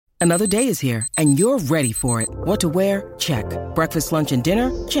Another day is here, and you're ready for it. What to wear? Check. Breakfast, lunch, and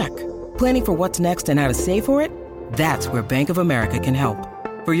dinner? Check. Planning for what's next and how to save for it? That's where Bank of America can help.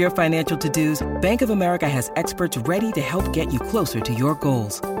 For your financial to-dos, Bank of America has experts ready to help get you closer to your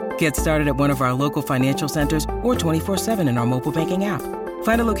goals. Get started at one of our local financial centers or 24/7 in our mobile banking app.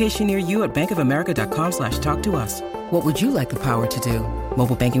 Find a location near you at bankofamerica.com/talktous. What would you like the power to do?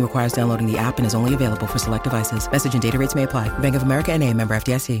 Mobile banking requires downloading the app and is only available for select devices. Message and data rates may apply. Bank of America N.A., member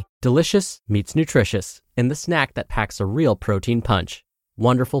FDIC. Delicious meets nutritious in the snack that packs a real protein punch.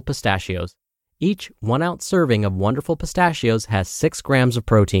 Wonderful Pistachios. Each 1 ounce serving of Wonderful Pistachios has 6 grams of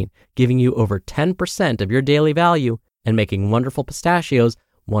protein, giving you over 10% of your daily value and making Wonderful Pistachios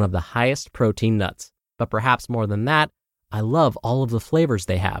one of the highest protein nuts. But perhaps more than that, I love all of the flavors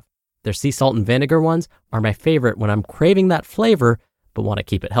they have. Their sea salt and vinegar ones are my favorite when I'm craving that flavor but want to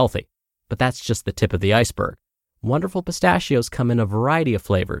keep it healthy. But that's just the tip of the iceberg. Wonderful Pistachios come in a variety of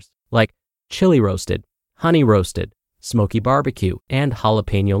flavors, like chili roasted, honey roasted, smoky barbecue, and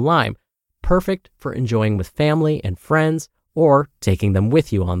jalapeno lime, perfect for enjoying with family and friends or taking them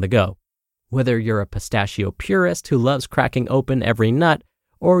with you on the go. Whether you're a pistachio purist who loves cracking open every nut,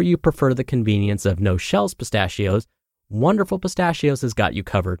 or you prefer the convenience of no-shells pistachios, Wonderful Pistachios has got you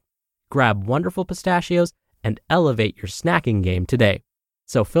covered. Grab Wonderful Pistachios and elevate your snacking game today.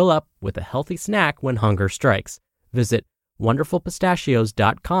 So fill up with a healthy snack when hunger strikes. Visit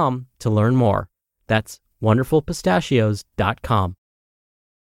wonderfulpistachios.com to learn more. That's wonderfulpistachios.com.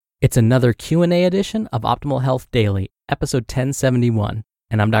 It's another Q&A edition of Optimal Health Daily, episode 1071,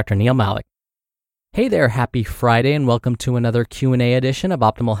 and I'm Dr. Neil Malik. Hey there, happy Friday, and welcome to another Q&A edition of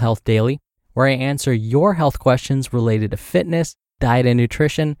Optimal Health Daily, where I answer your health questions related to fitness, diet and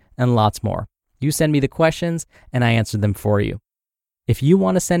nutrition, and lots more. You send me the questions, and I answer them for you. If you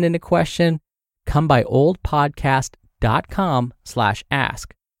want to send in a question, come by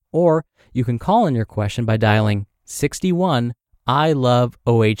oldpodcast.com/ask, or you can call in your question by dialing 61 I love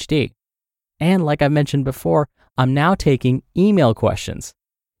OHD. And like I mentioned before, I'm now taking email questions.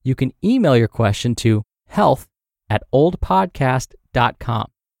 You can email your question to health@oldpodcast.com.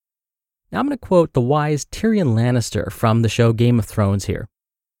 Now I'm going to quote the wise Tyrion Lannister from the show Game of Thrones here.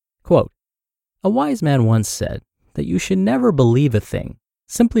 Quote, "A wise man once said that you should never believe a thing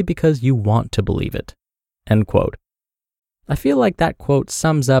simply because you want to believe it." End quote. I feel like that quote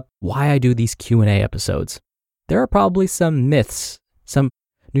sums up why I do these Q&A episodes. There are probably some myths, some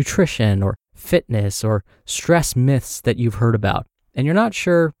nutrition or fitness or stress myths that you've heard about, and you're not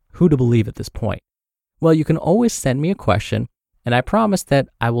sure who to believe at this point. Well, you can always send me a question, and I promise that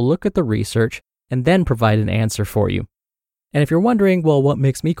I will look at the research and then provide an answer for you. And if you're wondering, well, what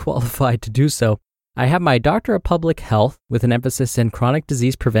makes me qualified to do so, I have my Doctor of Public Health with an emphasis in chronic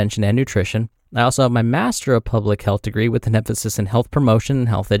disease prevention and nutrition. I also have my Master of Public Health degree with an emphasis in health promotion and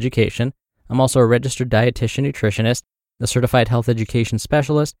health education. I'm also a registered dietitian nutritionist, a certified health education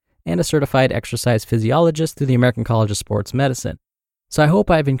specialist, and a certified exercise physiologist through the American College of Sports Medicine. So I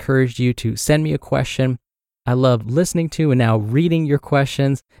hope I've encouraged you to send me a question. I love listening to and now reading your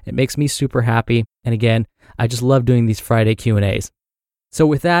questions. It makes me super happy. And again, I just love doing these Friday Q&As. So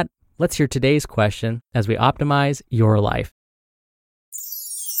with that, let's hear today's question as we optimize your life.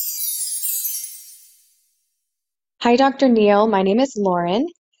 Hi, Dr. Neil. My name is Lauren,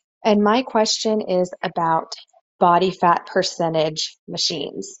 and my question is about body fat percentage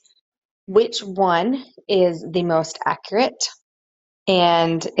machines. Which one is the most accurate?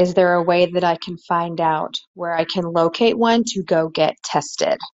 And is there a way that I can find out where I can locate one to go get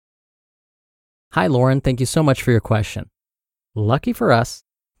tested? Hi, Lauren. Thank you so much for your question. Lucky for us,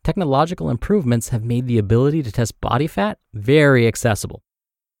 technological improvements have made the ability to test body fat very accessible.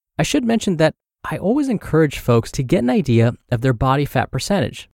 I should mention that I always encourage folks to get an idea of their body fat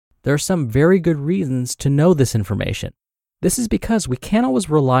percentage. There are some very good reasons to know this information. This is because we can't always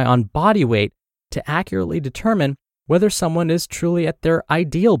rely on body weight to accurately determine whether someone is truly at their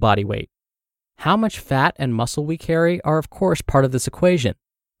ideal body weight. How much fat and muscle we carry are of course part of this equation,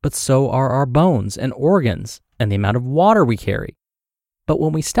 but so are our bones and organs and the amount of water we carry. But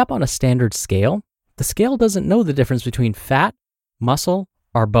when we step on a standard scale, the scale doesn't know the difference between fat, muscle,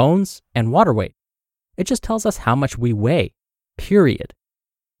 our bones, and water weight. It just tells us how much we weigh, period.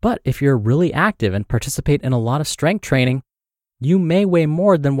 But if you're really active and participate in a lot of strength training, you may weigh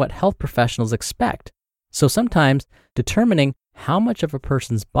more than what health professionals expect. So sometimes determining how much of a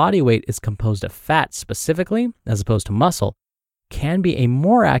person's body weight is composed of fat specifically, as opposed to muscle, can be a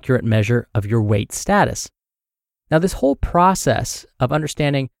more accurate measure of your weight status. Now, this whole process of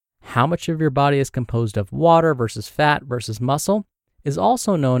understanding how much of your body is composed of water versus fat versus muscle is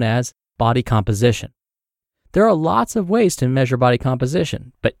also known as body composition. There are lots of ways to measure body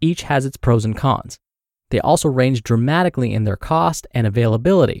composition, but each has its pros and cons. They also range dramatically in their cost and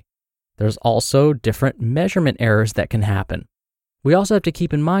availability. There's also different measurement errors that can happen. We also have to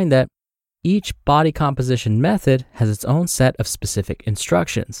keep in mind that each body composition method has its own set of specific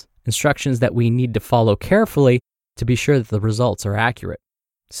instructions that we need to follow carefully to be sure that the results are accurate.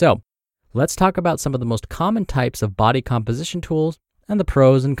 So, let's talk about some of the most common types of body composition tools and the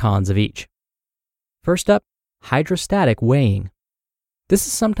pros and cons of each. First up, hydrostatic weighing. This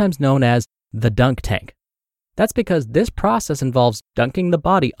is sometimes known as the dunk tank. That's because this process involves dunking the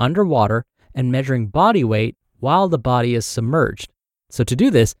body underwater and measuring body weight while the body is submerged. So to do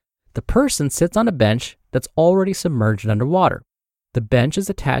this, the person sits on a bench that's already submerged underwater. The bench is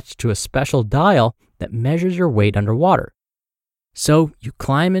attached to a special dial that measures your weight underwater. So you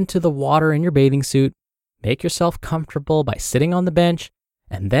climb into the water in your bathing suit, make yourself comfortable by sitting on the bench,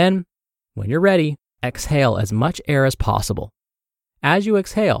 and then, when you're ready, exhale as much air as possible. As you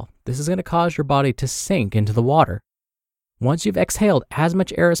exhale, this is going to cause your body to sink into the water. Once you've exhaled as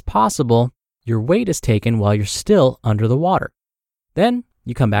much air as possible, your weight is taken while you're still under the water. Then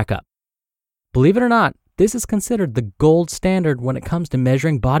you come back up. Believe it or not, this is considered the gold standard when it comes to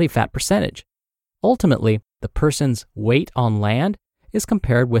measuring body fat percentage. Ultimately, the person's weight on land is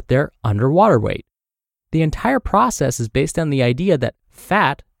compared with their underwater weight. The entire process is based on the idea that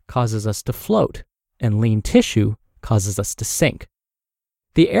fat causes us to float and lean tissue causes us to sink.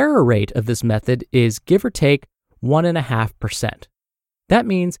 The error rate of this method is give or take 1.5%. That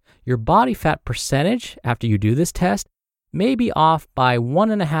means your body fat percentage after you do this test may be off by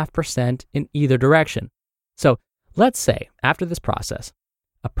 1.5% in either direction. So let's say after this process,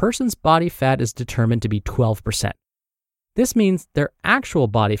 a person's body fat is determined to be 12%. This means their actual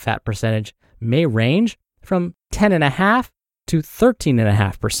body fat percentage may range from 10.5% to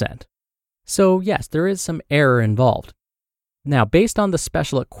 13.5%. So yes, there is some error involved. Now, based on the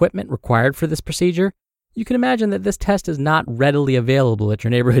special equipment required for this procedure, you can imagine that this test is not readily available at your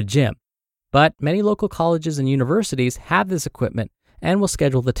neighborhood gym. But many local colleges and universities have this equipment and will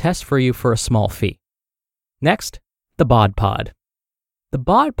schedule the test for you for a small fee. Next, the BOD pod. The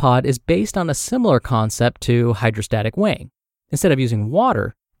BOD pod is based on a similar concept to hydrostatic weighing. Instead of using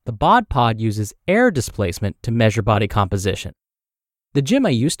water, the BOD pod uses air displacement to measure body composition. The gym I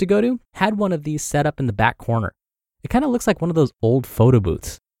used to go to had one of these set up in the back corner. It kind of looks like one of those old photo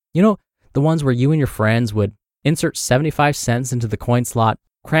booths. You know, the ones where you and your friends would insert 75 cents into the coin slot,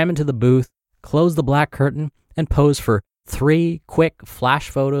 cram into the booth, close the black curtain, and pose for 3 quick flash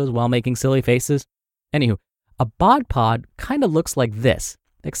photos while making silly faces. Anywho, a BOD pod kind of looks like this,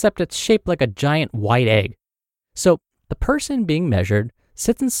 except it's shaped like a giant white egg. So the person being measured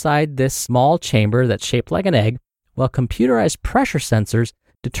sits inside this small chamber that's shaped like an egg, while computerized pressure sensors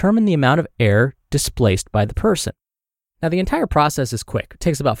determine the amount of air displaced by the person. Now, the entire process is quick. It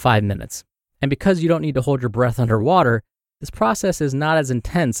takes about 5 minutes. And because you don't need to hold your breath underwater, this process is not as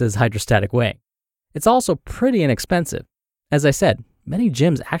intense as hydrostatic weighing. It's also pretty inexpensive. As I said, many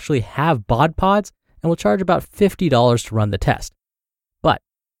gyms actually have BOD pods and will charge about $50 to run the test. But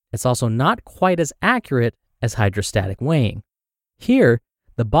it's also not quite as accurate as hydrostatic weighing. Here,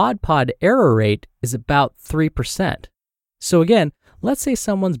 the BOD pod error rate is about 3%. So again, let's say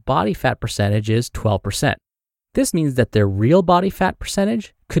someone's body fat percentage is 12%. This means that their real body fat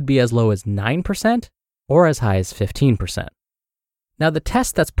percentage could be as low as 9% or as high as 15%. Now, the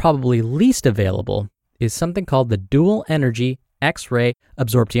test that's probably least available is something called the Dual Energy X-ray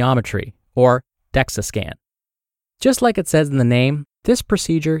Absorptiometry, or DEXA scan. Just like it says in the name, this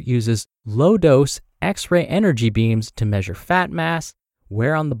procedure uses low-dose X-ray energy beams to measure fat mass,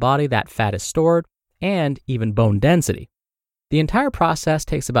 where on the body that fat is stored, and even bone density. The entire process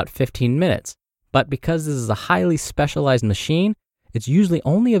takes about 15 minutes, but because this is a highly specialized machine, it's usually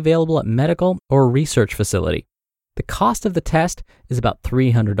only available at medical or research facility. The cost of the test is about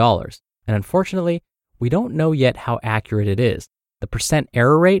 $300, and unfortunately, we don't know yet how accurate it is. The percent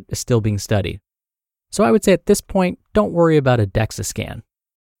error rate is still being studied. So I would say at this point, don't worry about a DEXA scan.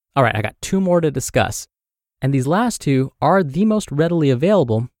 All right, I got 2 more to discuss, and these last 2 are the most readily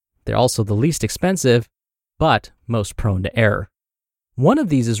available. They're also the least expensive, but most prone to error. One of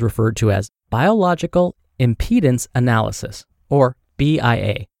these is referred to as biological impedance analysis, or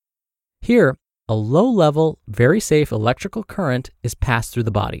BIA. Here, a low-level, very safe electrical current is passed through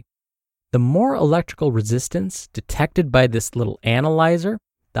the body. The more electrical resistance detected by this little analyzer,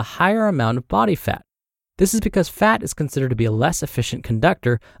 the higher amount of body fat. This is because fat is considered to be a less efficient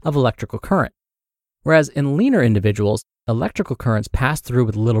conductor of electrical current. Whereas in leaner individuals, electrical currents pass through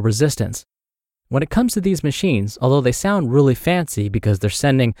with little resistance. When it comes to these machines, although they sound really fancy because they're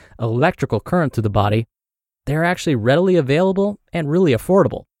sending electrical current through the body, They're actually readily available and really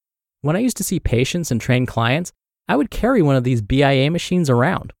affordable. When I used to see patients and train clients, I would carry one of these BIA machines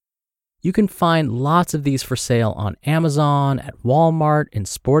around. You can find lots of these for sale on Amazon, at Walmart, in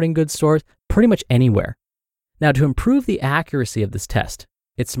sporting goods stores, pretty much anywhere. Now, to improve the accuracy of this test,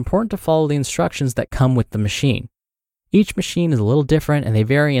 it's important to follow the instructions that come with the machine. Each machine is a little different and they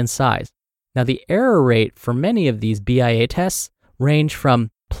vary in size. Now, the error rate for many of these BIA tests range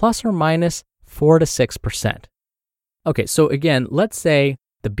from plus or minus 4 to 6%. Okay, so again, let's say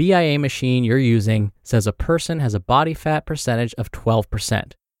the BIA machine you're using says a person has a body fat percentage of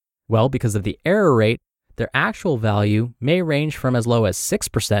 12%. Well, because of the error rate, their actual value may range from as low as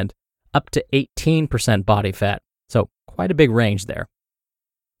 6% up to 18% body fat. So quite a big range there.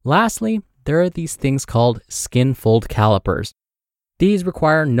 Lastly, there are these things called skin fold calipers. These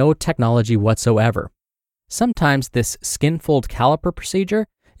require no technology whatsoever. Sometimes this skin fold caliper procedure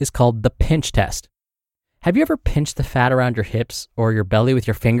is called the pinch test. Have you ever pinched the fat around your hips or your belly with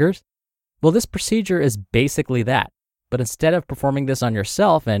your fingers? Well, this procedure is basically that, but instead of performing this on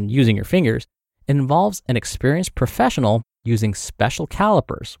yourself and using your fingers, it involves an experienced professional using special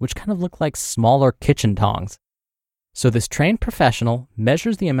calipers, which kind of look like smaller kitchen tongs. So this trained professional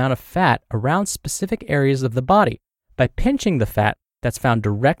measures the amount of fat around specific areas of the body by pinching the fat that's found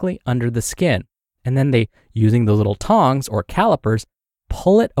directly under the skin, and then they, using the little tongs or calipers,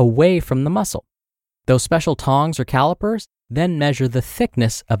 pull it away from the muscle. Those special tongs or calipers then measure the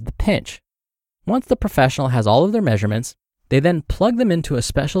thickness of the pinch. Once the professional has all of their measurements, they then plug them into a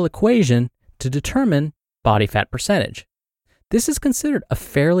special equation to determine body fat percentage. This is considered a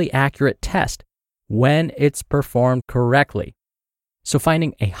fairly accurate test when it's performed correctly. So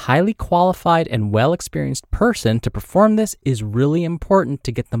finding a highly qualified and well-experienced person to perform this is really important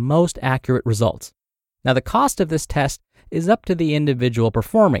to get the most accurate results. Now, the cost of this test is up to the individual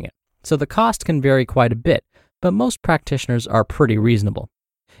performing it, so the cost can vary quite a bit, but most practitioners are pretty reasonable.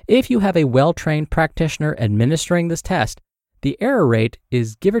 If you have a well-trained practitioner administering this test, the error rate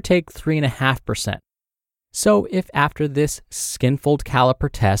is give or take 3.5%. So if after this skin fold caliper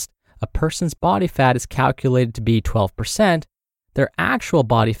test, a person's body fat is calculated to be 12%, their actual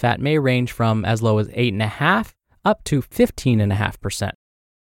body fat may range from as low as 8.5% up to 15.5%.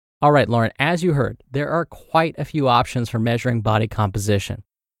 All right, Lauren, as you heard, there are quite a few options for measuring body composition.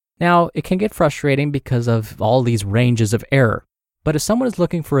 Now, it can get frustrating because of all these ranges of error, but if someone is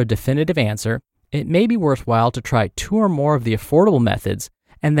looking for a definitive answer, it may be worthwhile to try 2 or more of the affordable methods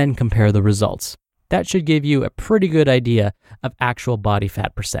and then compare the results. That should give you a pretty good idea of actual body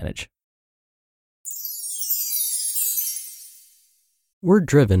fat percentage. We're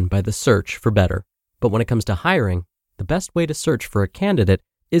driven by the search for better, but when it comes to hiring, the best way to search for a candidate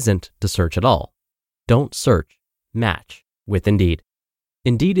isn't to search at all. Don't search, match with Indeed.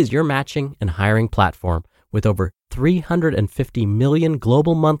 Indeed is your matching and hiring platform with over 350 million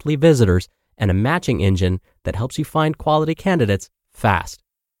global monthly visitors and a matching engine that helps you find quality candidates fast.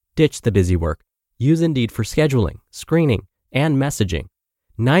 Ditch the busy work. Use Indeed for scheduling, screening, and messaging.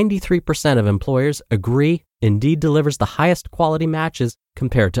 93% of employers agree Indeed delivers the highest quality matches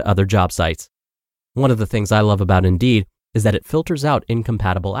compared to other job sites. One of the things I love about Indeed is that it filters out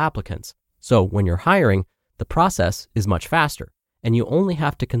incompatible applicants. So when you're hiring, the process is much faster, and you only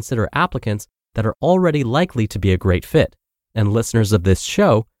have to consider applicants that are already likely to be a great fit. And listeners of this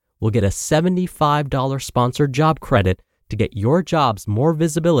show will get a $75 sponsored job credit to get your jobs more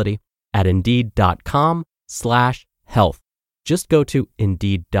visibility at Indeed.com/health. Just go to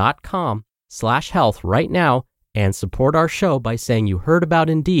Indeed.com/health right now and support our show by saying you heard about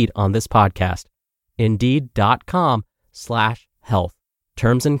Indeed on this podcast. Indeed.com/health.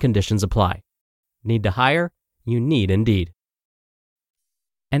 Terms and conditions apply. Need to hire? You need Indeed.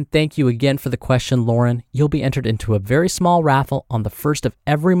 And thank you again for the question, Lauren. You'll be entered into a very small raffle on the first of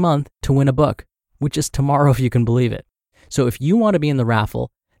every month to win a book, which is tomorrow if you can believe it. So if you want to be in the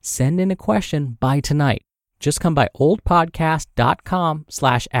raffle, send in a question by tonight. Just come by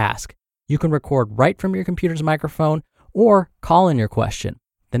oldpodcast.com/ask. You can record right from your computer's microphone or call in your question.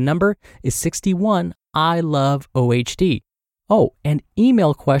 The number is 61 I love OHD. Oh, and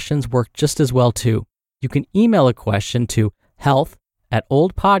email questions work just as well too. You can email a question to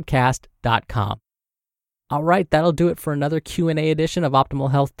health@oldpodcast.com. All right, that'll do it for another Q&A edition of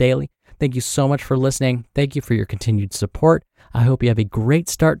Optimal Health Daily. Thank you so much for listening. Thank you for your continued support. I hope you have a great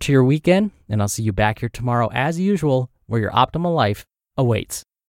start to your weekend, and I'll see you back here tomorrow as usual, where your optimal life awaits.